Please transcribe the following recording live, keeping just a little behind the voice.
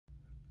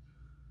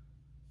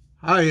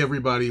Hi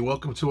everybody,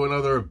 welcome to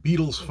another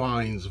Beatles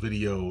Finds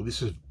video.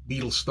 This is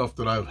Beatles stuff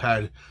that I've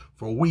had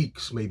for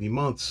weeks, maybe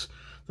months,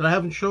 that I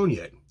haven't shown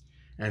yet.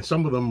 And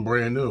some of them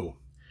brand new.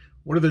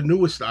 One of the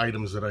newest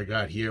items that I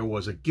got here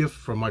was a gift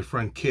from my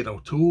friend Kit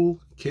O'Toole.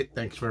 Kit,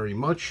 thanks very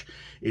much.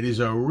 It is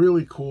a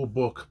really cool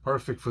book,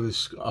 perfect for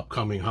this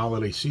upcoming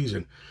holiday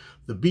season.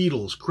 The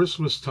Beatles,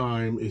 Christmas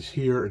Time is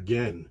here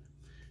again.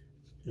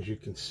 As you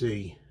can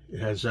see,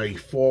 it has a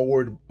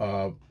foreword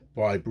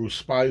by Bruce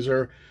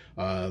Spicer.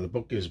 The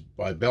book is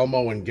by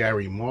Belmo and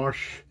Gary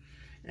Marsh.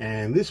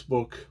 And this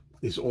book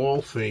is all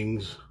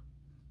things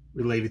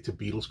related to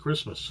Beatles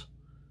Christmas.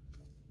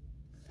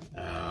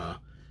 And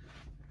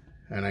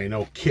I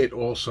know Kit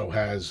also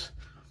has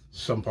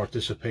some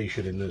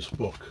participation in this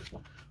book.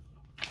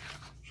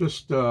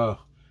 Just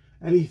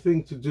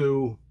anything to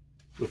do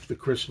with the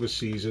Christmas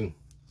season,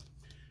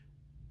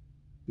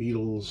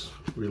 Beatles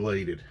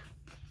related.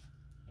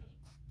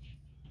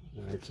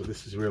 All right, so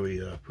this is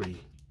really pretty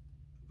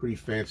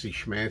fancy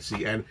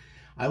schmancy, and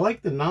I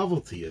like the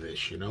novelty of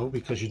this, you know,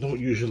 because you don't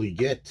usually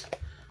get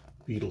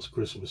Beatles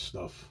Christmas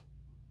stuff.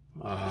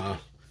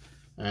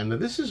 And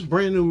this is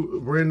brand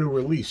new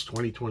release,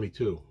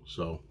 2022.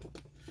 So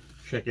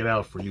check it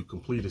out for you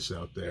completists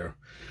out there.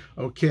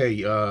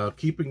 Okay,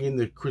 keeping in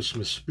the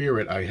Christmas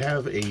spirit, I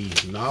have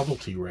a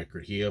novelty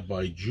record here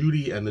by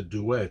Judy and the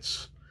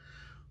Duets.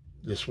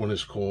 This one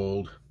is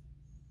called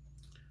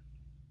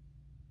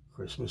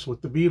Christmas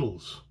with the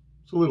Beatles.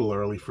 It's a little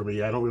early for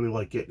me. I don't really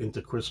like getting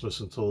into Christmas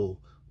until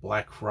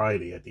Black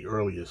Friday at the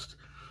earliest.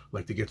 I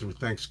like to get through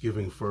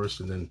Thanksgiving first,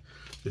 and then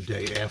the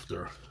day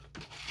after,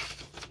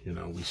 you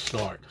know, we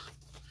start.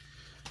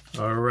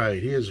 All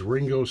right, here's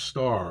Ringo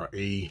Starr,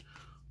 a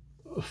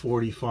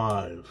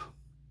 45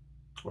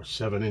 or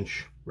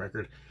 7-inch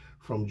record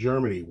from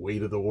Germany,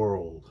 Weight of the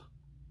World.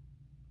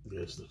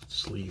 There's the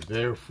sleeve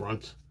there,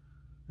 front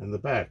and the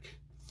back.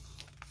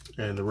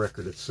 And the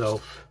record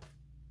itself,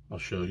 I'll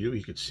show you.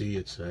 You can see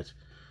it's at,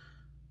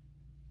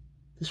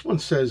 this one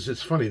says,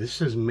 it's funny, this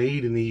says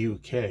made in the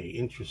UK,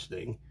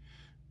 interesting,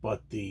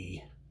 but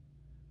the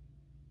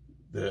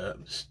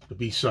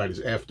B-side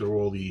is After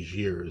All These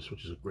Years,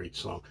 which is a great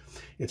song.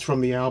 It's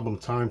from the album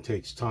Time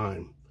Takes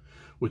Time,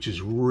 which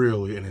is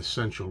really an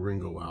essential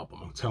Ringo album.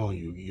 I'm telling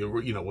you,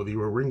 you know, whether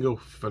you're a Ringo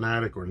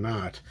fanatic or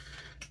not,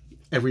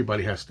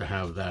 everybody has to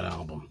have that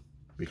album,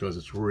 because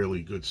it's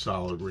really good,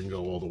 solid Ringo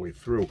all the way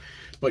through.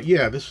 But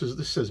yeah, this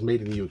says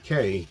made in the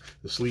UK.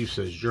 The sleeve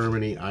says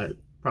Germany.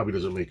 Probably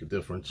doesn't make a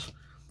difference.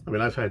 I mean,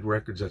 I've had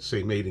records that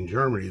say made in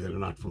Germany that are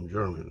not from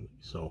Germany.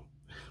 So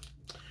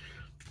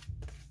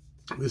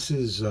this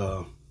is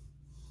the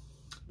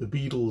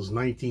Beatles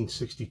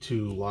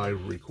 1962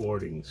 live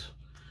recordings.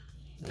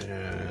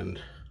 And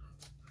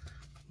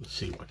let's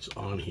see what's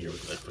on here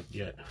if I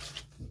forget.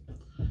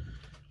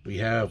 We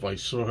have I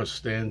Saw Her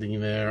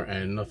Standing There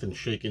and Nothing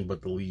Shaking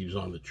But the Leaves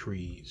on the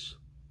Trees.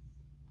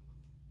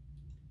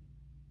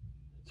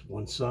 It's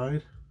one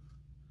side.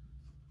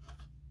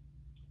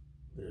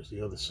 There's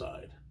the other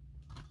side.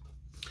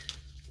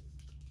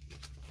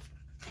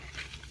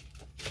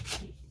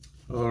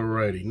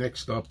 Alrighty,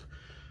 next up,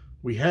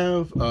 we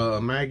have a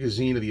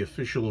magazine of the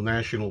official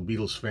National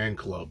Beatles Fan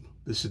Club.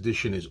 This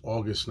edition is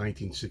August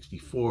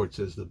 1964. It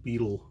says the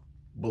Beatle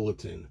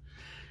Bulletin.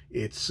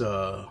 It's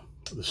the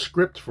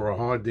script for A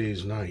Hard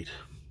Day's Night.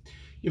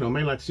 You know, it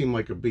may not seem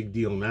like a big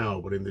deal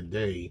now, but in the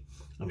day,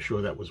 I'm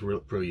sure that was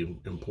pretty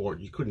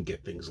important. You couldn't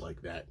get things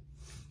like that,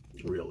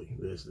 really.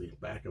 There's the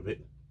back of it.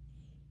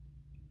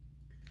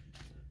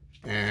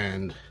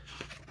 And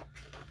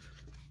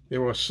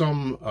there are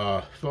some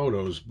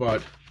photos,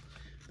 but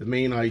the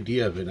main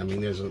idea of it, I mean,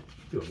 there's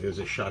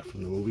a shot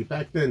from the movie.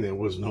 Back then, there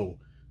was no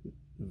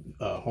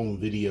home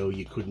video.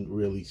 You couldn't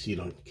really see it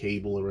on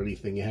cable or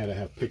anything. You had to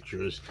have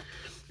pictures.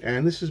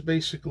 And this is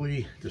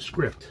basically the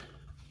script.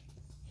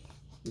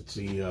 It's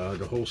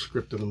the whole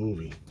script of the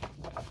movie.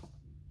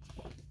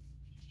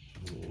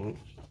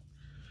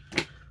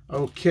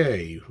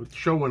 Okay, we're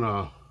showing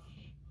a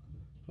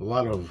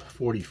lot of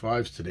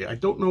 45s today. I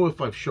don't know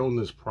if I've shown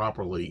this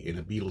properly in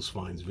a Beatles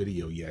Finds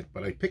video yet,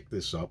 but I picked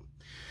this up.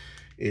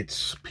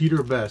 It's Pete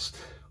Best,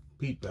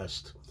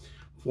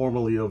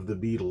 formerly of the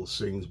Beatles,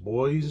 sings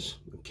Boys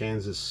in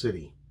Kansas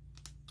City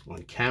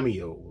on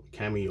Cameo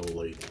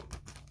label.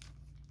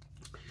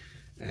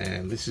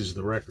 And this is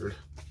the record.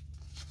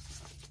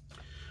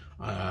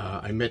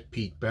 I met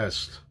Pete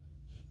Best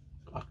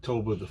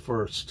October the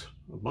 1st,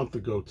 a month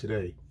ago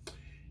today,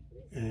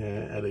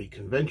 at a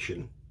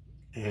convention,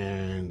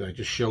 and I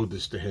just showed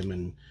this to him,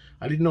 and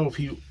I didn't know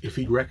if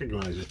he'd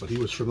recognize it, but he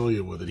was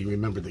familiar with it. He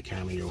remembered the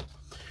Cameo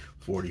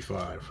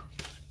 45.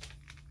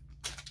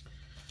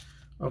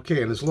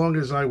 Okay, and as long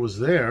as I was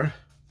there,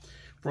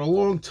 for a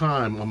long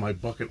time on my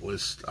bucket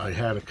list, I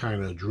had a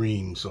kind of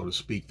dream, so to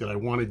speak, that I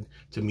wanted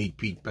to meet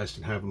Pete Best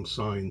and have him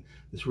sign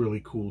this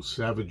really cool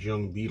Savage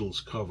Young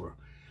Beatles cover.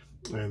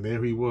 And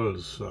there he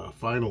was,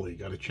 finally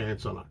got a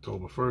chance on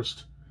October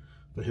 1st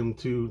for him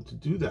to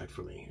do that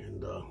for me.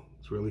 And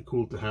it's really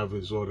cool to have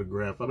his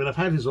autograph. I mean, I've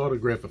had his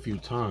autograph a few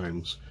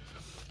times,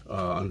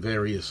 on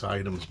various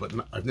items, but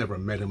I've never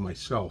met him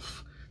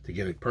myself to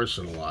get it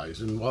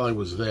personalized. And while I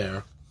was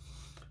there,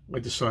 I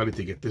decided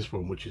to get this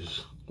one, which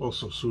is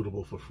also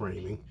suitable for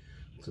framing.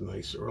 It's a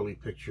nice early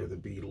picture of the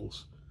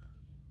Beatles,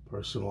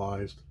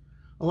 personalized.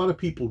 A lot of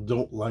people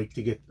don't like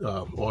to get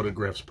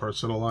autographs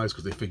personalized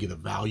because they figure the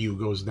value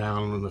goes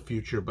down in the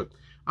future, but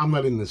I'm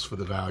not in this for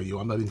the value.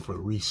 I'm not in for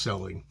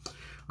reselling.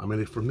 I'm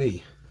in it for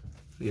me.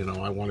 You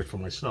know, I want it for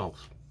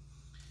myself.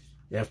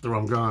 After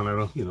I'm gone, I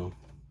don't, you know,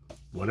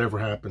 whatever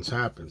happens,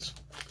 happens.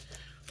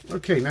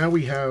 Okay, now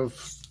we have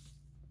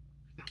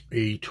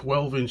a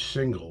 12-inch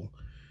single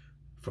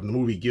from the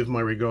movie Give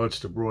My Regards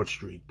to Broad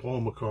Street,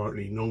 Paul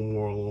McCartney, No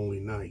More Lonely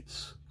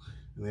Nights.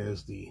 And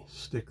there's the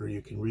sticker.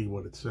 You can read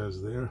what it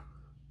says there.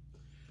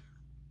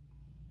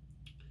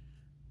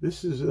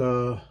 This is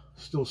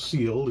still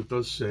sealed. It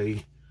does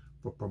say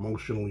for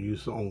promotional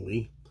use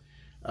only.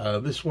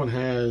 This one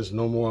has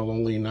No More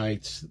Lonely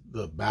Nights,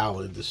 the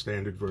ballad, the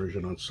standard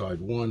version on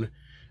side 1.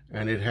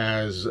 And it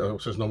has,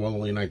 says No More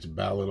Lonely Nights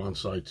ballad on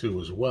side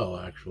 2 as well,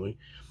 actually.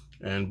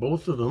 And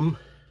both of them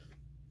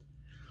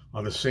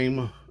are the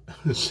same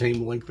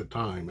length of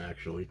time,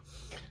 actually.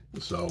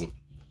 So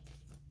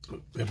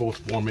they're both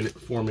 4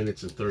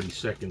 minutes and 30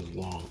 seconds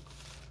long.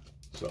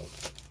 So,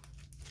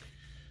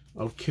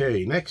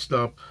 okay, next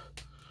up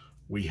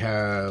we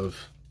have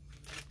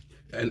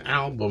an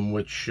album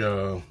which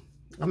I'm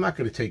not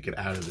going to take it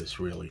out of this,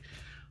 really.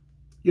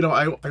 You know,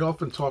 I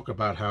often talk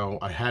about how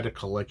I had a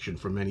collection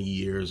for many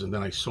years and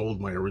then I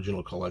sold my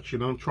original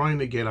collection. I'm trying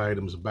to get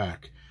items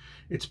back.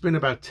 It's been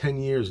about 10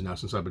 years now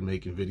since I've been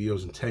making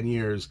videos, and 10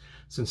 years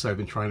since I've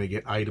been trying to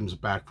get items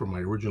back from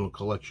my original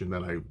collection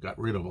that I got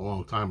rid of a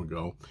long time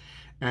ago.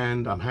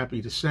 And I'm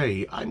happy to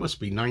say I must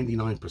be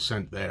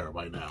 99% there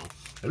by now.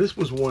 And this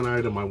was one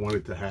item I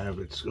wanted to have.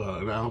 It's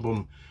an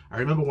album. I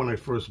remember when I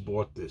first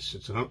bought this.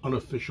 It's an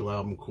unofficial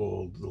album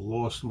called The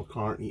Lost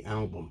McCartney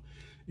Album.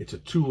 It's a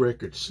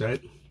 2-record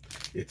set.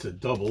 It's a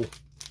double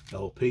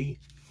LP.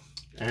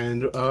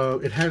 And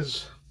it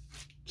has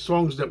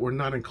songs that were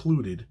not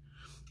included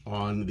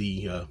on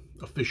the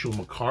official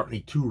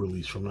McCartney 2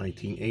 release from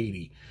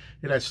 1980.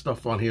 It has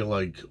stuff on here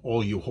like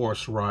All You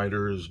Horse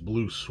Riders,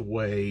 Blue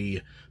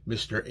Sway,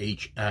 Mr.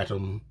 H.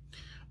 Atom,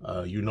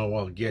 You Know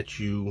I'll Get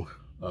You,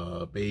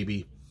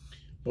 Baby,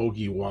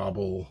 Bogey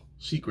Wobble,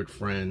 Secret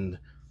Friend,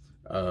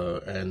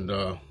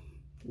 and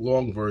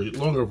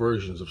longer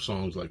versions of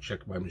songs like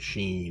Check My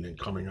Machine and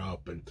Coming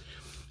Up. And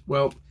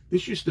well,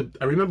 this used to,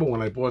 I remember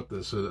when I bought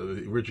this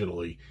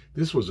originally,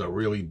 this was a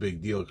really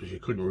big deal because you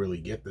couldn't really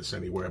get this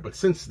anywhere. But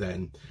since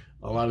then,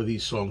 a lot of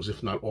these songs,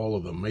 if not all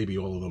of them, maybe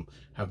all of them,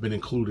 have been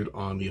included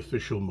on the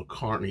official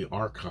McCartney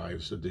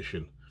Archives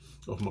edition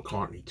of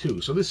McCartney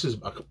 2. So this is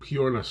a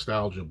pure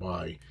nostalgia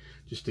buy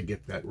just to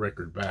get that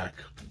record back.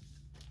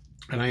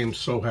 And I am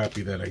so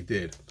happy that I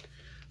did.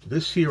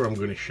 This here I'm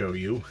going to show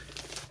you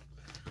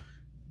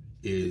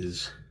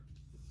is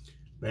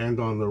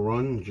Band on the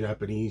Run,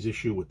 Japanese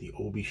issue with the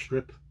Obi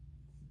strip.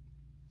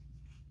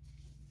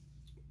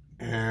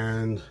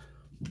 And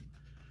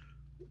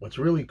what's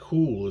really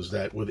cool is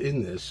that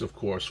within this, of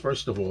course,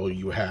 first of all,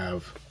 you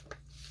have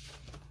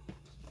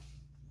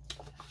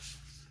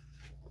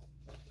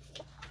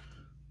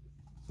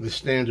the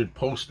standard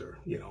poster.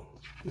 You know,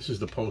 this is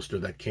the poster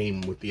that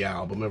came with the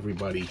album.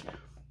 Everybody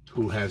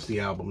who has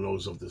the album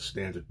knows of the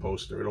standard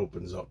poster. It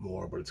opens up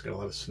more, but it's got a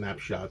lot of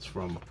snapshots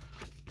from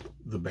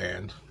the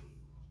band.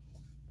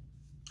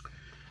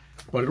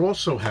 But it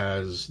also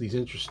has these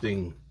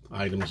interesting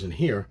items in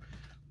here.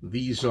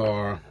 These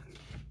are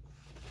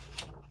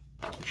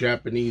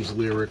Japanese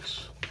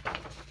lyrics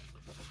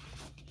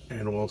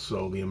and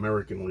also the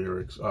American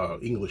lyrics,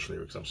 English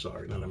lyrics, I'm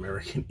sorry, not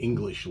American,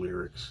 English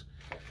lyrics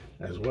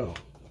as well.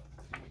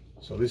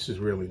 So this is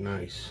really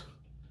nice.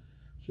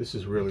 This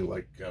is really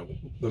like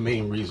the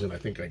main reason I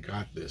think I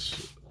got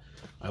this.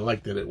 I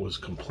liked that it was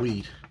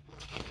complete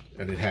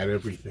and it had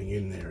everything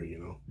in there, you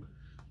know.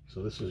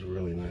 So this is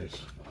really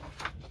nice.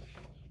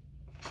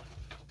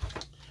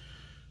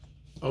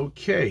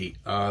 Okay,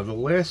 the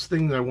last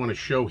thing I want to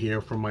show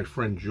here from my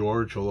friend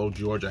George. Hello,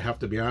 George. I have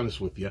to be honest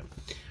with you.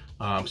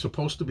 I'm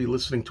supposed to be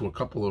listening to a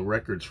couple of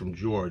records from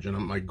George, and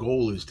my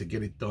goal is to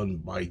get it done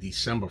by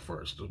December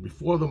 1st,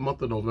 before the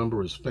month of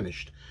November is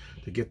finished,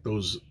 to get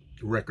those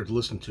records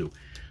listened to.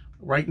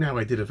 Right now,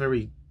 I did a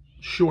very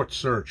short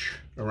search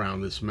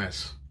around this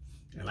mess,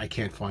 and I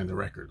can't find the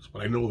records,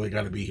 but I know they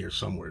got to be here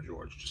somewhere,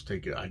 George. Just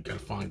take it. I got to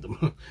find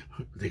them.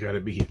 They got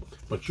to be here.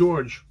 But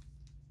George,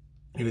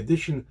 in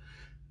addition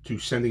to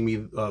sending me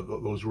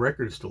those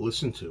records to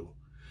listen to,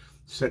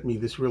 sent me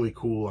this really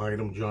cool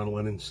item, John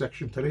Lennon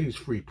section. Today's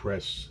free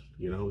press,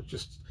 you know,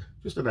 just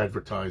an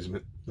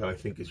advertisement that I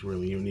think is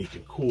really unique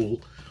and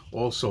cool.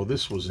 Also,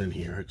 this was in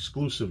here,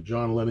 exclusive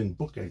John Lennon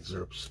book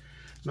excerpts.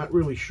 Not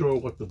really sure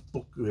what the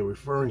book they're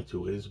referring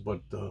to is,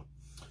 but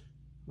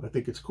I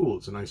think it's cool.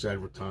 It's a nice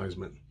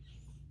advertisement.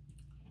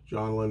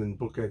 John Lennon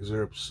book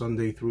excerpts,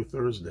 Sunday through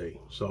Thursday.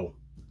 So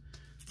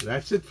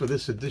that's it for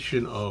this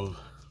edition of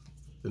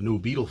the new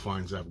Beatles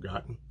Finds I've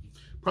gotten.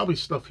 Probably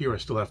stuff here I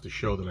still have to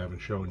show that I haven't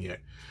shown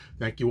yet.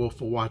 Thank you all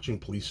for watching.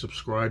 Please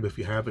subscribe if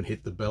you haven't.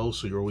 Hit the bell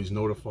so you're always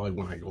notified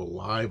when I go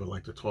live. I'd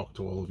like to talk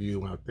to all of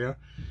you out there.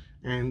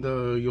 And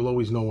you'll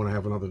always know when I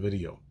have another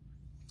video.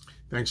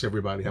 Thanks,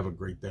 everybody. Have a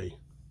great day.